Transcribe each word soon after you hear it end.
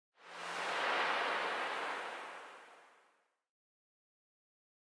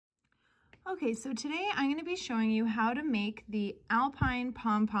Okay, so today I'm going to be showing you how to make the Alpine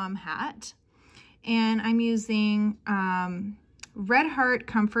Pom Pom Hat, and I'm using Red Heart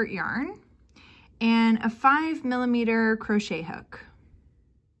Comfort yarn and a 5mm crochet hook.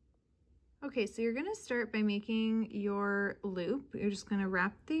 Okay, so you're going to start by making your loop. You're just going to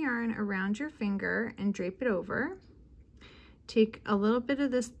wrap the yarn around your finger and drape it over. Take a little bit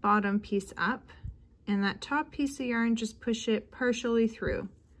of this bottom piece up, and that top piece of yarn, just push it partially through.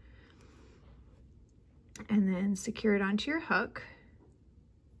 And then secure it onto your hook.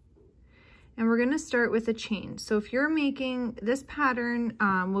 And we're going to start with a chain. So if you're making this pattern,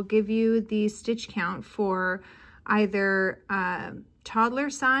 will give you the stitch count for either a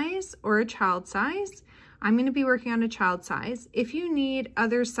toddler size or a child size. I'm going to be working on a child size. If you need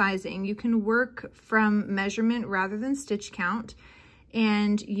other sizing, you can work from measurement rather than stitch count,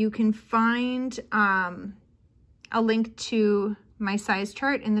 and you can find a link to my size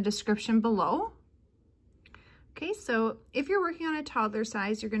chart in the description below. Okay, so if you're working on a toddler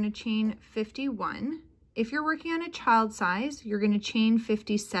size, you're going to chain 51. If you're working on a child size, you're going to chain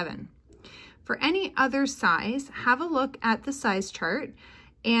 57. For any other size, have a look at the size chart,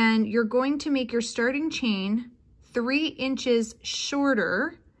 and you're going to make your starting chain 3 inches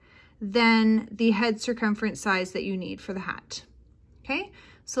shorter than the head circumference size that you need for the hat. Okay,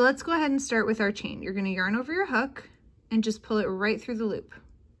 so let's go ahead and start with our chain. You're going to yarn over your hook and just pull it right through the loop.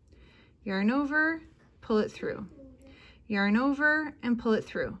 Yarn over, pull it through, yarn over and pull it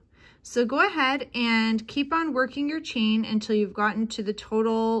through. So go ahead and keep on working your chain until you've gotten to the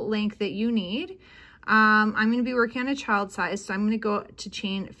total length that you need. I'm going to be working on a child size, so I'm going to go to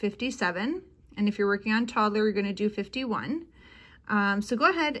chain 57. And if you're working on toddler, you're going to do 51. So go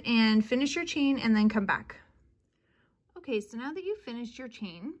ahead and finish your chain and then come back. Okay, so now that you've finished your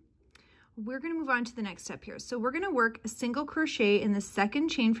chain, we're going to move on to the next step here. So we're going to work a single crochet in the second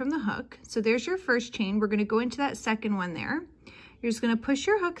chain from the hook. So there's your first chain. We're going to go into that second one there. You're just going to push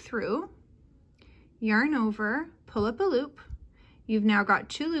your hook through, yarn over, pull up a loop. You've now got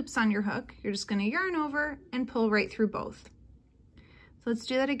 2 loops on your hook. You're just going to yarn over and pull right through both. So let's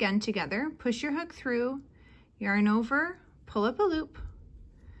do that again together. Push your hook through, yarn over, pull up a loop,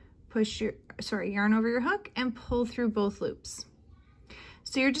 yarn over your hook and pull through both loops.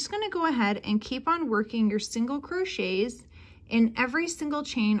 So you're just going to go ahead and keep on working your single crochets in every single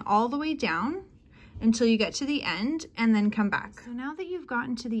chain all the way down until you get to the end, and then come back. So now that you've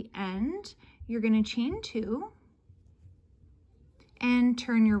gotten to the end, you're going to chain 2 and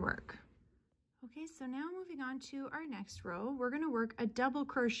turn your work. Okay, so now moving on to our next row, we're going to work a double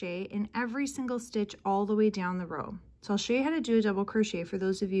crochet in every single stitch all the way down the row. So I'll show you how to do a double crochet for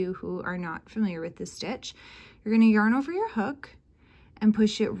those of you who are not familiar with this stitch. You're going to yarn over your hook and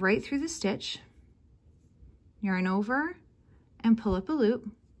push it right through the stitch, yarn over and pull up a loop.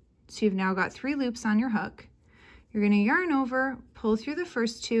 So you've now got 3 loops on your hook. You're going to yarn over, pull through the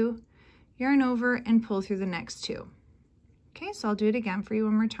first 2, yarn over and pull through the next 2. Okay, so I'll do it again for you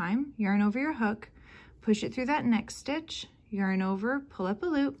one more time. Yarn over your hook, push it through that next stitch, yarn over, pull up a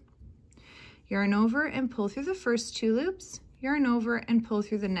loop, yarn over and pull through the first 2 loops, yarn over and pull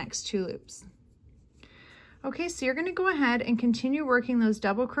through the next 2 loops. Okay, so you're going to go ahead and continue working those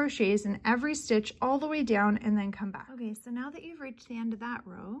double crochets in every stitch all the way down and then come back. Okay, so now that you've reached the end of that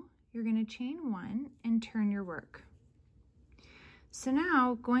row, you're going to chain 1 and turn your work. So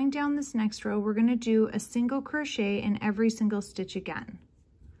now going down this next row, we're going to do a single crochet in every single stitch again.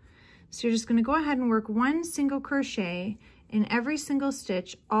 So you're just going to go ahead and work 1 single crochet in every single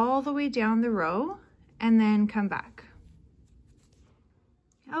stitch all the way down the row and then come back.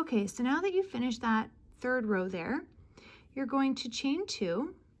 Okay, so now that you've finished that 3rd row there, you're going to chain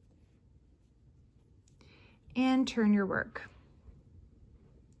 2 and turn your work.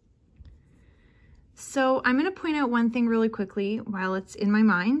 So I'm going to point out one thing really quickly while it's in my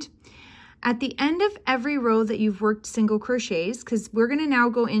mind. At the end of every row that you've worked single crochets, because we're going to now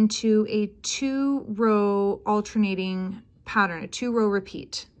go into a 2-row alternating pattern, a 2-row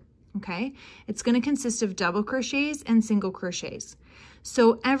repeat. Okay, it's going to consist of double crochets and single crochets.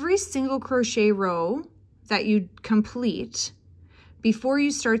 So every single crochet row that you complete, before you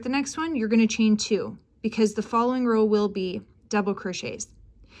start the next one, you're going to chain 2, because the following row will be double crochets.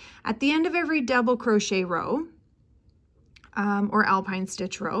 At the end of every double crochet row, or alpine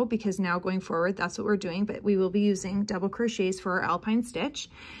stitch row, because now going forward, that's what we're doing, but we will be using double crochets for our alpine stitch.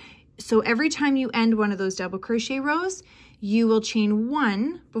 So every time you end one of those double crochet rows, you will chain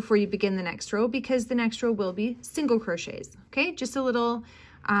 1 before you begin the next row, because the next row will be single crochets. Okay, just a little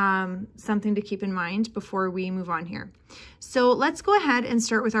something to keep in mind before we move on here. So let's go ahead and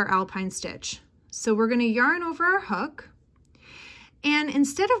start with our alpine stitch. So we're going to yarn over our hook, And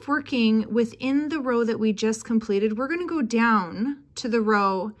instead of working within the row that we just completed, we're going to go down to the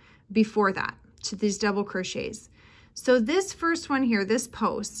row before that, to these double crochets. So this first one here, this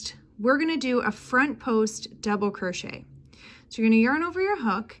post, we're going to do a front post double crochet. So you're going to yarn over your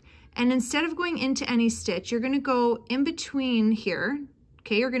hook, and instead of going into any stitch, you're going to go in between here.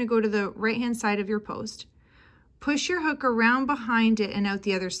 Okay, you're going to go to the right hand side of your post, push your hook around behind it and out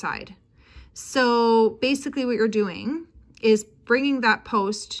the other side. So basically what you're doing is bringing that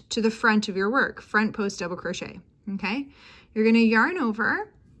post to the front of your work, front post double crochet. Okay, you're going to yarn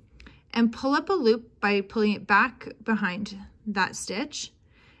over and pull up a loop by pulling it back behind that stitch,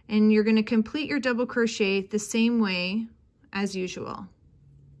 and you're going to complete your double crochet the same way as usual.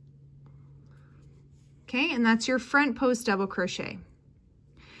 Okay, and that's your front post double crochet.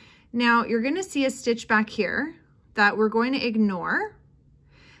 Now you're going to see a stitch back here that we're going to ignore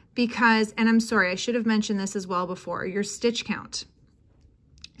because, and I'm sorry, I should have mentioned this as well before, your stitch count.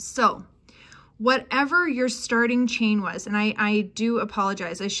 So whatever your starting chain was, and I do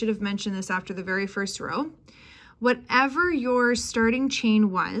apologize, I should have mentioned this after the very first row, whatever your starting chain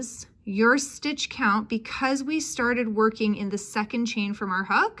was, your stitch count, because we started working in the second chain from our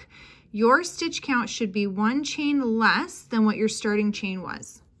hook, your stitch count should be one chain less than what your starting chain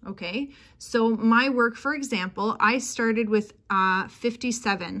was. Okay, so my work, for example, I started with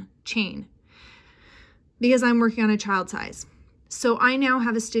 57 chain because I'm working on a child size. So I now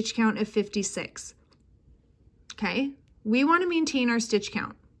have a stitch count of 56. Okay, we want to maintain our stitch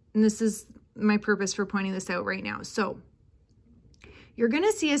count, and this is my purpose for pointing this out right now. So you're going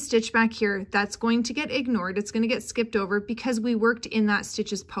to see a stitch back here that's going to get ignored. It's going to get skipped over because we worked in that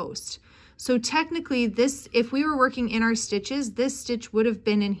stitch's post. So technically this, if we were working in our stitches, this stitch would have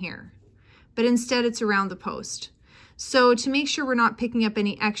been in here, but instead it's around the post. So to make sure we're not picking up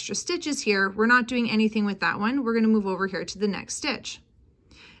any extra stitches here, we're not doing anything with that one. We're going to move over here to the next stitch,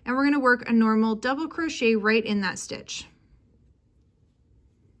 and we're going to work a normal double crochet right in that stitch.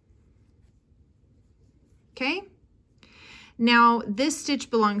 Okay. Now this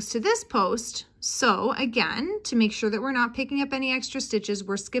stitch belongs to this post. So again, to make sure that we're not picking up any extra stitches,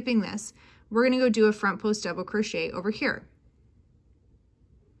 we're skipping this. We're going to go do a front post double crochet over here.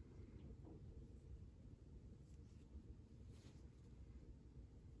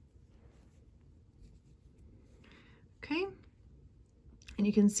 Okay. And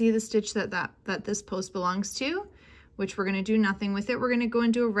you can see the stitch that this post belongs to, which we're going to do nothing with it. We're going to go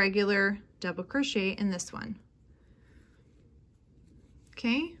and do a regular double crochet in this one.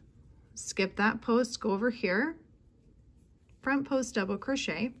 Okay, skip that post, go over here, front post double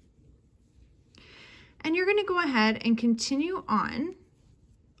crochet, and you're going to go ahead and continue on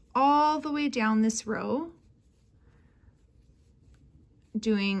all the way down this row,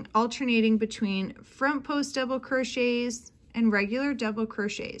 alternating between front post double crochets and regular double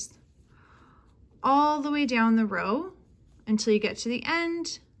crochets, all the way down the row until you get to the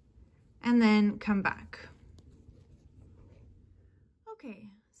end, and then come back. Okay,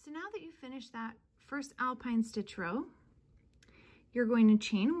 so now that you've finished that first alpine stitch row, you're going to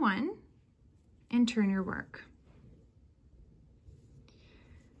chain one and turn your work.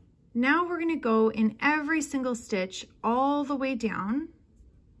 Now we're going to go in every single stitch all the way down.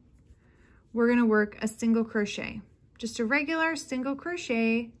 We're going to work a single crochet, just a regular single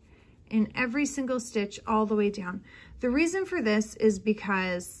crochet in every single stitch all the way down. The reason for this is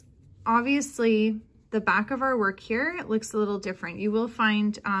because obviously the back of our work here, it looks a little different. You will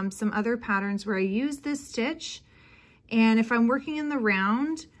find some other patterns where I use this stitch, and if I'm working in the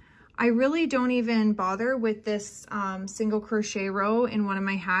round, I really don't even bother with this single crochet row in one of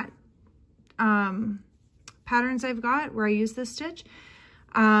my hat patterns I've got where I use this stitch.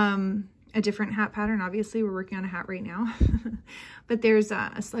 A different hat pattern, obviously we're working on a hat right now, but there's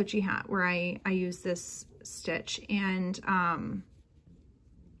a slouchy hat where I use this stitch, and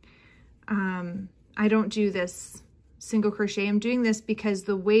I don't do this single crochet. I'm doing this because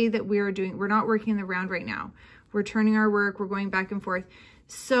the way that we're not working in the round right now. We're turning our work, we're going back and forth.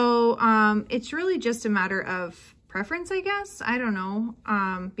 So it's really just a matter of preference, I guess. I don't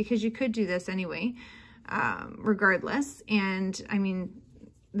know, because you could do this anyway, regardless. And I mean,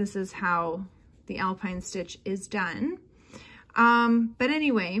 this is how the alpine stitch is done. But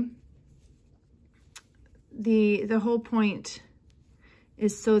anyway, the whole point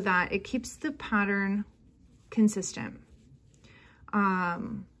is so that it keeps the pattern consistent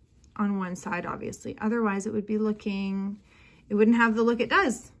on one side, obviously. Otherwise, it would be looking, it wouldn't have the look it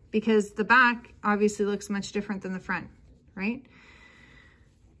does, because the back obviously looks much different than the front, right?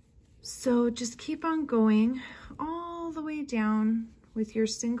 So just keep on going all the way down with your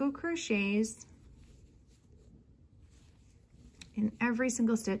single crochets in every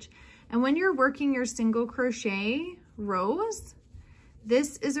single stitch. And when you're working your single crochet rows,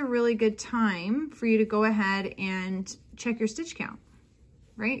 this is a really good time for you to go ahead and check your stitch count,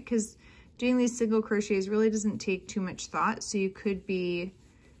 right? Because doing these single crochets really doesn't take too much thought. So you could be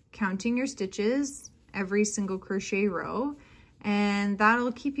counting your stitches every single crochet row, and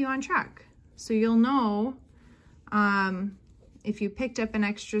that'll keep you on track. So you'll know if you picked up an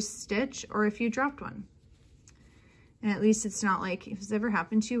extra stitch or if you dropped one. And at least it's not like, if it's ever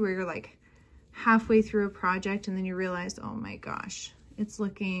happened to you where you're like halfway through a project and then you realize, oh my gosh, it's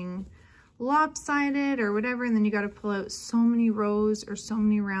looking lopsided or whatever, and then you got to pull out so many rows or so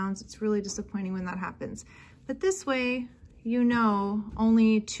many rounds. It's really disappointing when that happens. But this way, you know,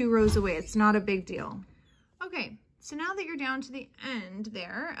 only 2 rows away. It's not a big deal. Okay, so now that you're down to the end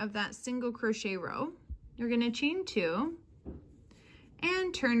there of that single crochet row, you're going to chain 2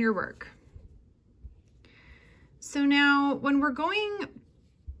 and turn your work. So now when we're going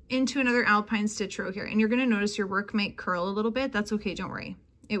into another alpine stitch row here, and you're going to notice your work might curl a little bit, that's okay, don't worry.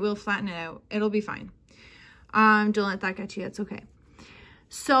 It will flatten it out. It'll be fine. Don't let that get to you. It's okay.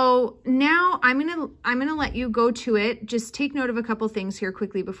 So now I'm gonna let you go to it. Just take note of a couple things here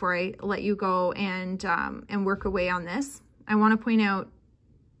quickly before I let you go and work away on this. I want to point out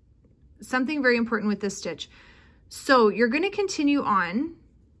something very important with this stitch. So you're going to continue on.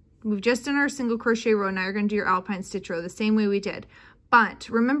 We've just done our single crochet row. Now you're going to do your alpine stitch row the same way we did. But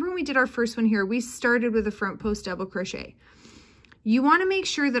remember when we did our first one here, we started with a front post double crochet. You want to make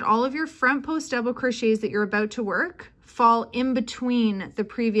sure that all of your front post double crochets that you're about to work fall in between the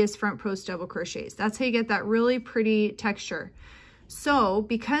previous front post double crochets. That's how you get that really pretty texture. So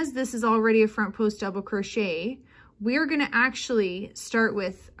because this is already a front post double crochet, we're going to actually start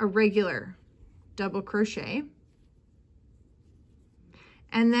with a regular double crochet.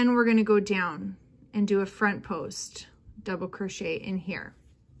 And then we're going to go down and do a front post double crochet in here.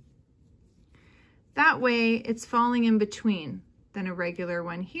 That way it's falling in between. Then a regular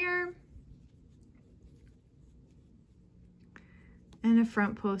one here, and a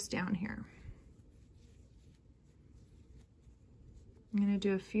front post down here. I'm going to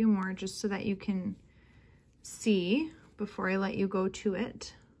do a few more just so that you can see before I let you go to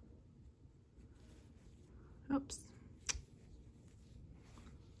it. Oops.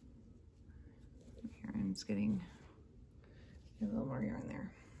 Here, I'm just getting a little more yarn there.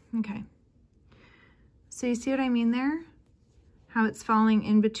 Okay. So you see what I mean there? How it's falling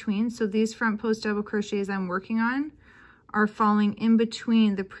in between. So these front post double crochets I'm working on are falling in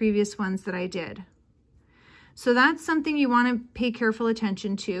between the previous ones that I did. So that's something you want to pay careful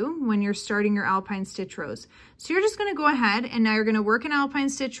attention to when you're starting your alpine stitch rows. So you're just going to go ahead and now you're going to work an alpine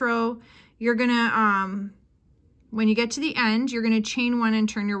stitch row. You're going to, when you get to the end, you're going to chain 1 and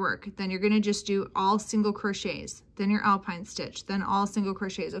turn your work. Then you're going to just do all single crochets, then your alpine stitch, then all single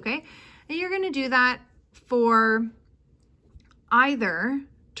crochets, okay? And you're going to do that for either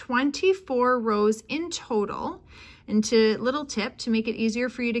 24 rows in total. And to little tip to make it easier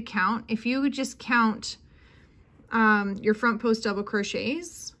for you to count, if you would just count your front post double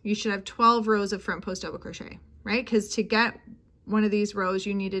crochets, you should have 12 rows of front post double crochet, right? Because to get one of these rows,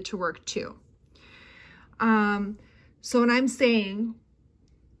 you needed to work 2. So when I'm saying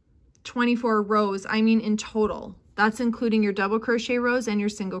 24 rows, I mean in total. That's including your double crochet rows and your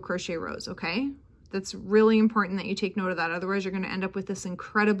single crochet rows, okay? That's really important that you take note of that. Otherwise, you're going to end up with this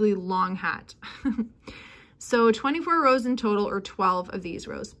incredibly long hat. So 24 rows in total, or 12 of these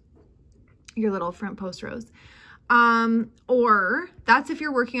rows, your little front post rows. Or that's if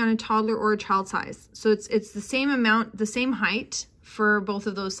you're working on a toddler or a child size. So it's the same amount, the same height for both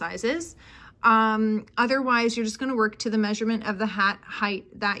of those sizes. Otherwise, you're just going to work to the measurement of the hat height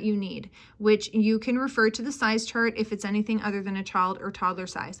that you need, which you can refer to the size chart if it's anything other than a child or toddler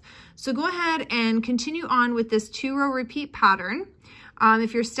size. So go ahead and continue on with this 2-row repeat pattern.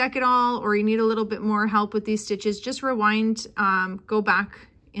 If you're stuck at all or you need a little bit more help with these stitches, just rewind, go back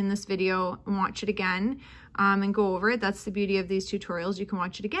in this video and watch it again and go over it. That's the beauty of these tutorials. You can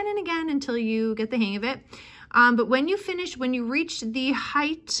watch it again and again until you get the hang of it. But when you finish, when you reach the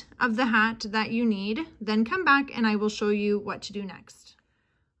height of the hat that you need, then come back and I will show you what to do next.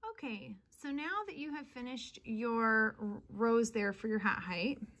 Okay, so now that you have finished your rows there for your hat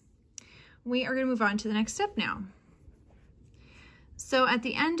height, we are going to move on to the next step now. So at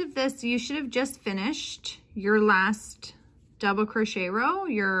the end of this, you should have just finished your last double crochet row,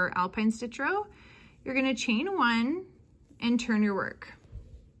 your alpine stitch row. You're going to chain 1 and turn your work.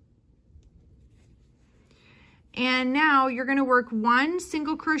 And now you're going to work 1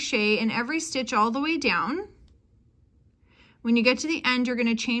 single crochet in every stitch all the way down. When you get to the end, you're going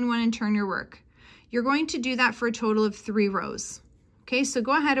to chain 1 and turn your work. You're going to do that for a total of 3 rows. Okay, so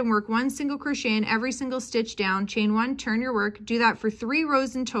go ahead and work 1 single crochet in every single stitch down, chain 1, turn your work, do that for 3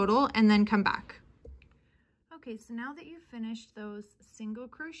 rows in total, and then come back. Okay, so now that you've finished those single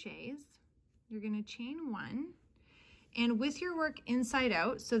crochets, you're going to chain 1, and with your work inside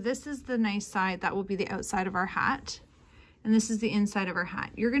out, so this is the nice side, that will be the outside of our hat, and this is the inside of our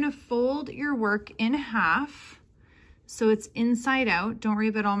hat. You're going to fold your work in half, so it's inside out. Don't worry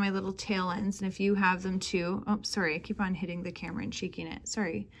about all my little tail ends, and if you have them too. Oh, sorry, I keep on hitting the camera and shaking it.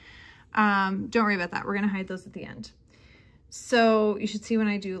 Sorry. Don't worry about that. We're going to hide those at the end. So you should see when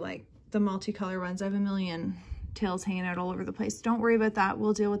I do like the multicolor ones, I have a million tails hanging out all over the place. Don't worry about that.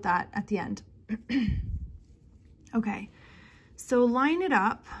 We'll deal with that at the end. Okay, so line it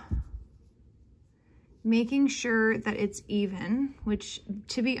up, making sure that it's even, which,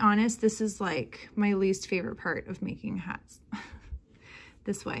 to be honest, this is like my least favorite part of making hats.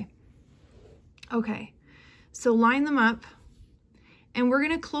 This way. Okay, so line them up, and we're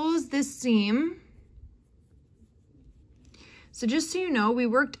going to close this seam. So just so you know, we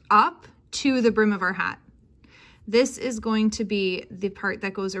worked up to the brim of our hat. This is going to be the part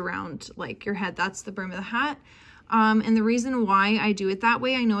that goes around like your head. That's the brim of the hat. And the reason why I do it that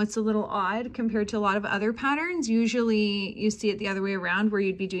way, I know it's a little odd compared to a lot of other patterns. Usually you see it the other way around where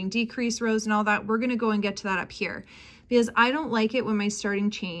you'd be doing decrease rows and all that. We're going to go and get to that up here because I don't like it when my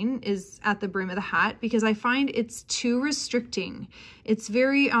starting chain is at the brim of the hat because I find it's too restricting. It's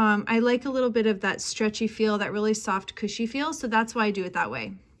very, I like a little bit of that stretchy feel, that really soft, cushy feel. So that's why I do it that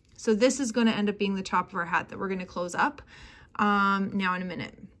way. So this is going to end up being the top of our hat that we're going to close up now in a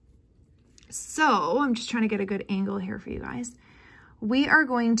minute. So I'm just trying to get a good angle here for you guys. We are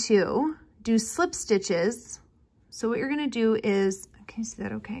going to do slip stitches. So what you're going to do is, can you see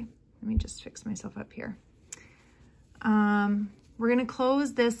that okay? Let me just fix myself up here. We're going to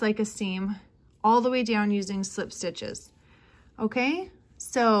close this like a seam all the way down using slip stitches. Okay,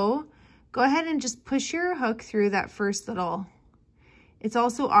 so go ahead and just push your hook through that first little. It's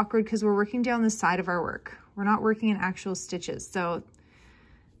also awkward because we're working down the side of our work. We're not working in actual stitches, so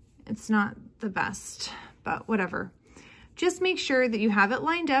it's not the best, but whatever. Just make sure that you have it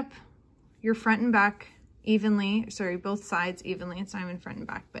lined up, your front and back evenly, sorry, both sides evenly. It's not even front and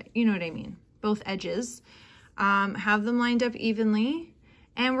back, but you know what I mean. Both edges. Have them lined up evenly,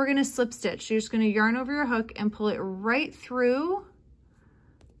 and we're gonna slip stitch. You're just gonna yarn over your hook and pull it right through.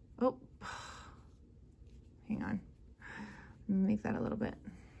 Oh, hang on. Make that a little bit,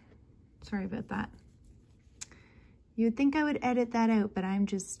 sorry about that. You'd think I would edit that out, but I'm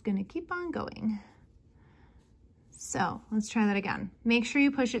just gonna keep on going. So let's try that again. Make sure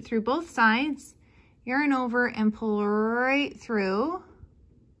you push it through both sides, yarn over and pull right through.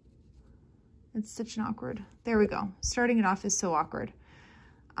 It's such an awkward, there we go. Starting it off is so awkward.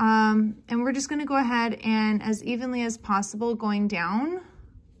 And we're just gonna go ahead and as evenly as possible going down,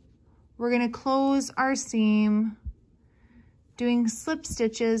 we're gonna close our seam doing slip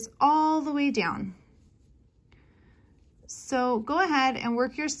stitches all the way down. So go ahead and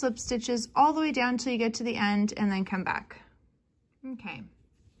work your slip stitches all the way down until you get to the end and then come back. Okay,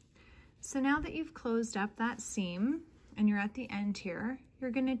 so now that you've closed up that seam and you're at the end here,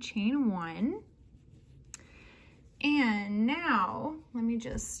 you're gonna chain 1. And now, let me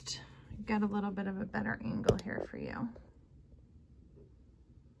just get a little bit of a better angle here for you.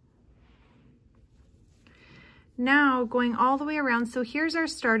 Now going all the way around, so here's our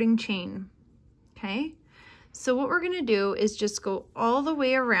starting chain, okay? So what we're gonna do is just go all the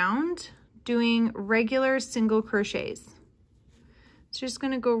way around doing regular single crochets. So just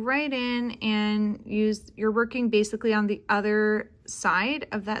gonna go right in and you're working basically on the other side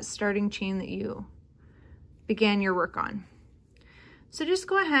of that starting chain that you began your work on. So just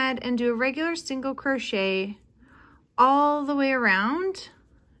go ahead and do a regular single crochet all the way around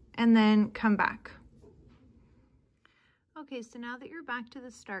and then come back. Okay, so now that you're back to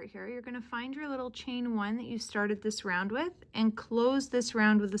the start here, you're going to find your little chain 1 that you started this round with and close this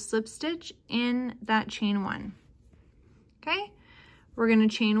round with a slip stitch in that chain 1. Okay, we're going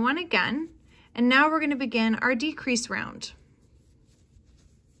to chain 1 again, and now we're going to begin our decrease round.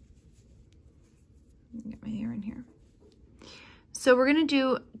 Get my hair in here. So we're going to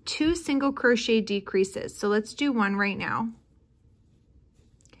do 2 single crochet decreases. So let's do one right now.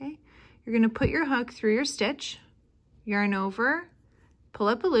 Okay, you're going to put your hook through your stitch, yarn over, pull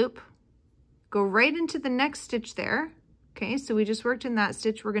up a loop, go right into the next stitch there. Okay, so we just worked in that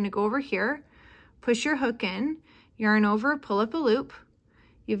stitch. We're going to go over here, push your hook in, yarn over, pull up a loop.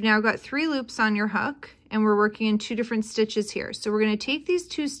 You've now got 3 loops on your hook, and we're working in 2 different stitches here. So we're going to take these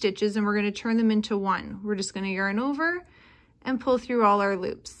 2 stitches and we're going to turn them into 1. We're just going to yarn over and pull through all our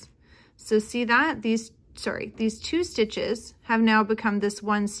loops. So see that? These two stitches have now become this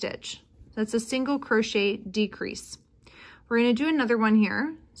one stitch. That's a single crochet decrease. We're going to do another one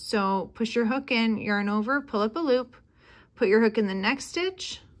here. So push your hook in, yarn over, pull up a loop, put your hook in the next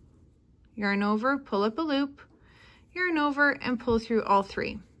stitch, yarn over, pull up a loop, yarn over, and pull through all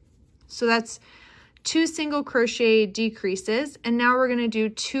 3. So that's 2 single crochet decreases, and now we're going to do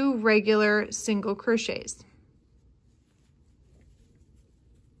 2 regular single crochets.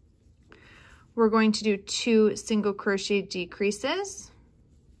 We're going to do 2 single crochet decreases,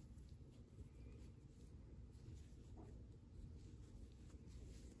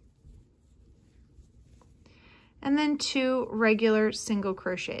 and then 2 regular single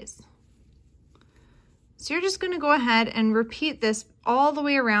crochets. So you're just going to go ahead and repeat this all the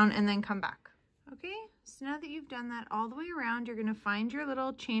way around and then come back. Okay, so now that you've done that all the way around, you're going to find your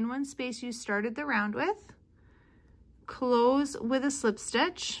little chain 1 space you started the round with, close with a slip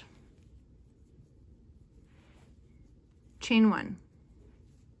stitch, chain 1.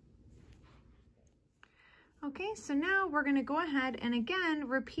 Okay, so now we're going to go ahead and again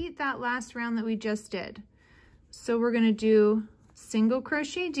repeat that last round that we just did. So we're going to do single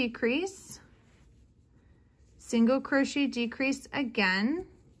crochet decrease, single crochet decrease again.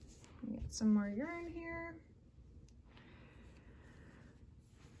 Get some more yarn here.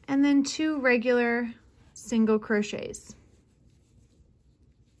 And then 2 regular single crochets.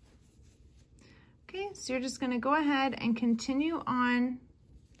 Okay, so you're just going to go ahead and continue on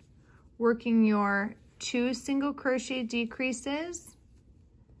working your 2 single crochet decreases.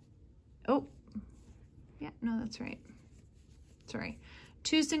 Oh, yeah, no, that's right. Sorry.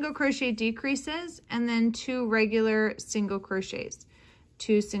 2 single crochet decreases and then 2 regular single crochets.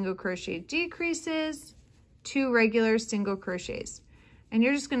 2 single crochet decreases, 2 regular single crochets. And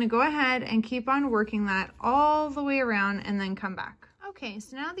you're just going to go ahead and keep on working that all the way around and then come back. Okay,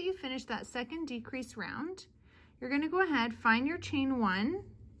 so now that you've finished that second decrease round, you're going to go ahead, find your chain 1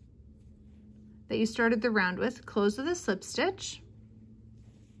 that you started the round with, close with a slip stitch,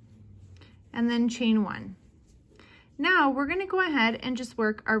 and then chain 1. Now we're going to go ahead and just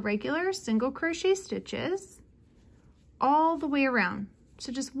work our regular single crochet stitches all the way around.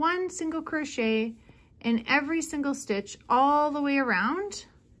 So just 1 single crochet in every single stitch all the way around,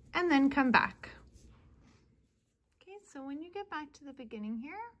 and then come back. Okay, so when you get back to the beginning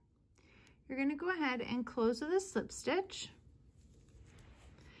here, you're going to go ahead and close with a slip stitch,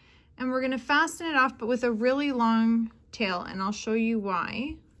 and we're going to fasten it off, but with a really long tail, and I'll show you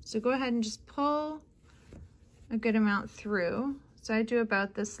why. So go ahead and just pull a good amount through. So I do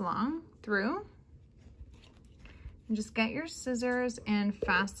about this long through. And just get your scissors and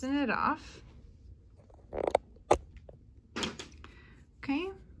fasten it off. Okay,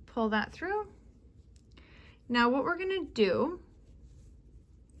 pull that through. Now what we're gonna do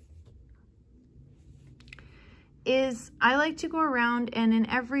is I like to go around and in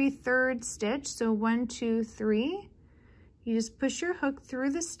every 3rd stitch, so 1, 2, 3, you just push your hook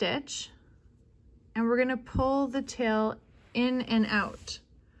through the stitch and we're gonna pull the tail in and out.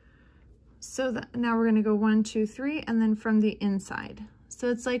 So that now we're gonna go 1, 2, 3, and then from the inside. So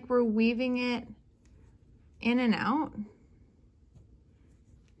it's like we're weaving it in and out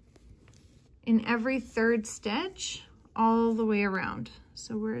in every 3rd stitch all the way around.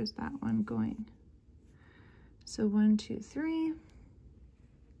 So where is that one going? So 1, 2, 3.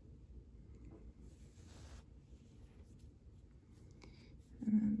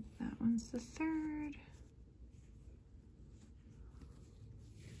 And then that one's the 3rd.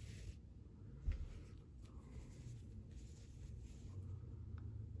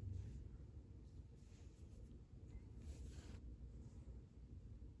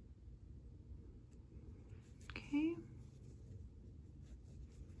 Okay.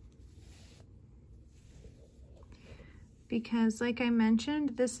 Because like I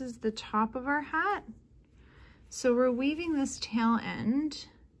mentioned, this is the top of our hat. So we're weaving this tail end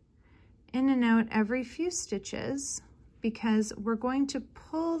in and out every few stitches because we're going to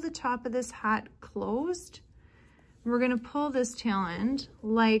pull the top of this hat closed. We're going to pull this tail end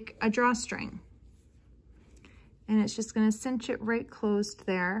like a drawstring. And it's just going to cinch it right closed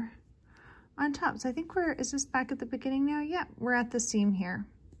there on top. So I think is this back at the beginning now? Yep, we're at the seam here.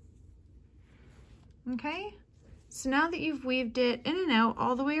 Okay, so now that you've weaved it in and out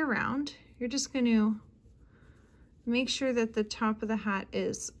all the way around, you're just going to make sure that the top of the hat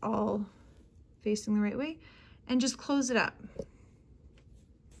is all facing the right way and just close it up.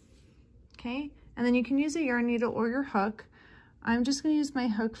 Okay, and then you can use a yarn needle or your hook. I'm just going to use my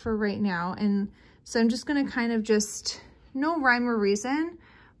hook for right now, and so I'm just going to kind of just, no rhyme or reason,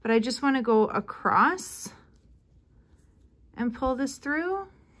 but I just want to go across and pull this through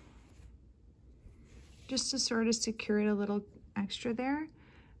just to sort of secure it a little extra there.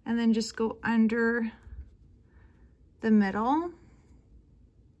 And then just go under the middle.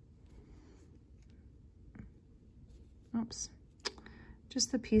 Oops,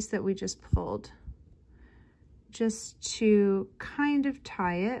 just the piece that we just pulled, just to kind of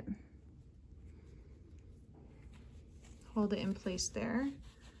tie it. Hold it in place there.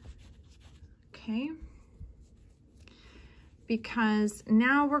 Okay. Because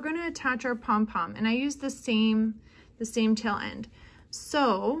now we're going to attach our pom-pom, and I use the same tail end.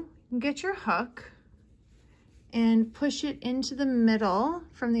 So get your hook and push it into the middle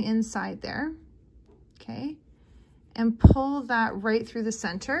from the inside there. Okay. And pull that right through the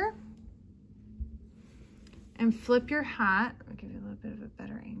center. And flip your hat. I'll give you a little bit of a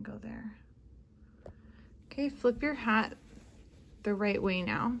better angle there. Okay, flip your hat the right way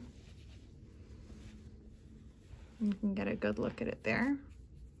now. You can get a good look at it there.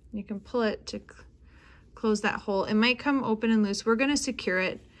 You can pull it to close that hole. It might come open and loose. We're going to secure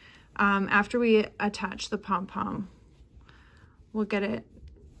it after we attach the pom-pom. We'll get it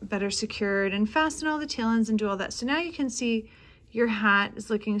better secured and fasten all the tail ends and do all that. So now you can see your hat is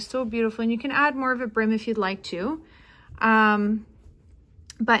looking so beautiful, and you can add more of a brim if you'd like to.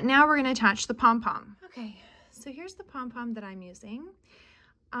 But now we're going to attach the pom-pom. Okay, so here's the pom-pom that I'm using.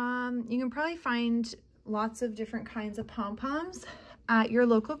 You can probably find lots of different kinds of pom-poms at your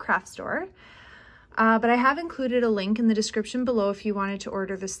local craft store. But I have included a link in the description below if you wanted to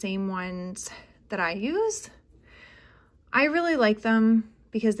order the same ones that I use. I really like them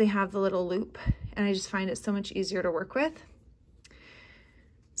because they have the little loop, and I just find it so much easier to work with.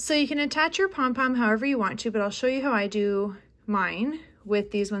 So you can attach your pom-pom however you want to, but I'll show you how I do mine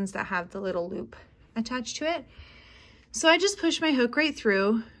with these ones that have the little loop attached to it. So I just push my hook right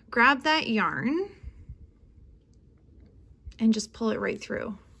through, grab that yarn, and just pull it right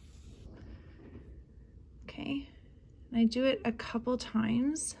through. Okay, and I do it a couple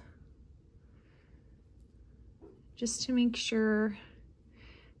times just to make sure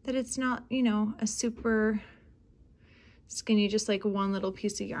that it's not, you know, a super skinny, just like one little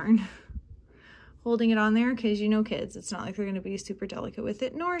piece of yarn holding it on there, because you know kids, it's not like they're going to be super delicate with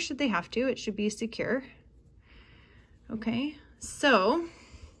it, nor should they have to. It should be secure. Okay, so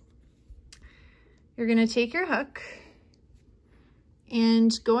you're going to take your hook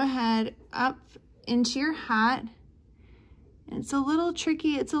and go ahead up into your hat. It's a little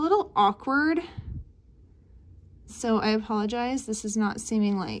tricky, it's a little awkward, so I apologize. This is not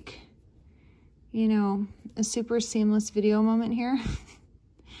seeming like, you know, a super seamless video moment here,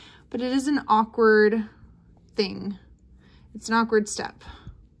 but it is an awkward thing. It's an awkward step.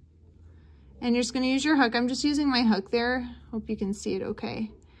 And you're just going to use your hook. I'm just using my hook there. Hope you can see it okay.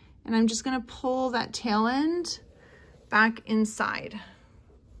 And I'm just going to pull that tail end back inside.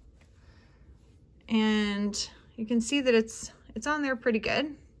 And you can see that it's on there pretty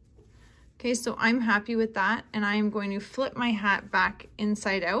good. Okay, so I'm happy with that, and I'm going to flip my hat back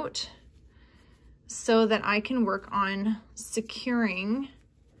inside out so that I can work on securing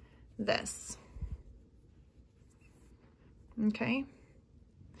this. Okay,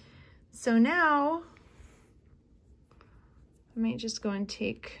 so now I might just go and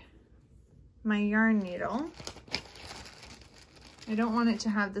take my yarn needle. I don't want it to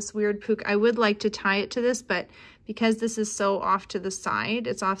have this weird pook. I would like to tie it to this, but because this is so off to the side,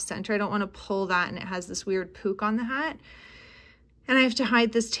 it's off center, I don't want to pull that and it has this weird pook on the hat. And I have to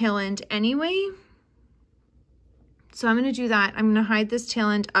hide this tail end anyway. So I'm going to do that. I'm going to hide this tail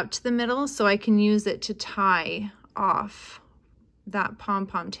end up to the middle so I can use it to tie off that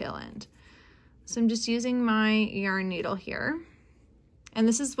pom-pom tail end. So I'm just using my yarn needle here. And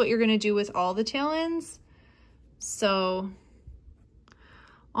this is what you're going to do with all the tail ends. So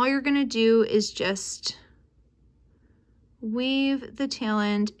all you're going to do is just weave the tail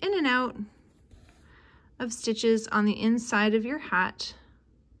end in and out of stitches on the inside of your hat.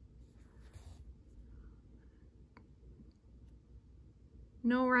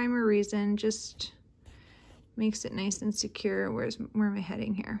 No rhyme or reason, just makes it nice and secure. Where am I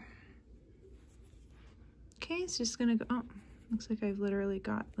heading here? Okay, it's just gonna go, oh, looks like I've literally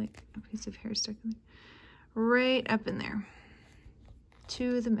got like a piece of hair stuck in there. Right up in there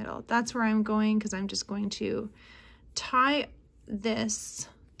to the middle. That's where I'm going, because I'm just going to tie this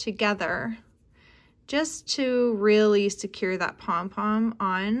together just to really secure that pom-pom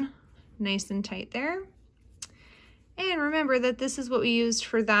on nice and tight there. And remember that this is what we used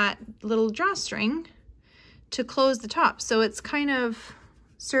for that little drawstring to close the top. So it's kind of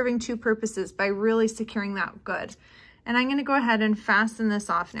serving two purposes by really securing that good. And I'm going to go ahead and fasten this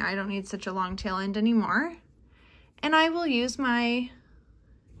off now. I don't need such a long tail end anymore. And I will use my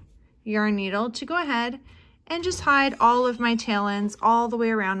yarn needle to go ahead and just hide all of my tail ends all the way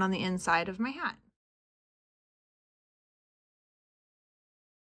around on the inside of my hat.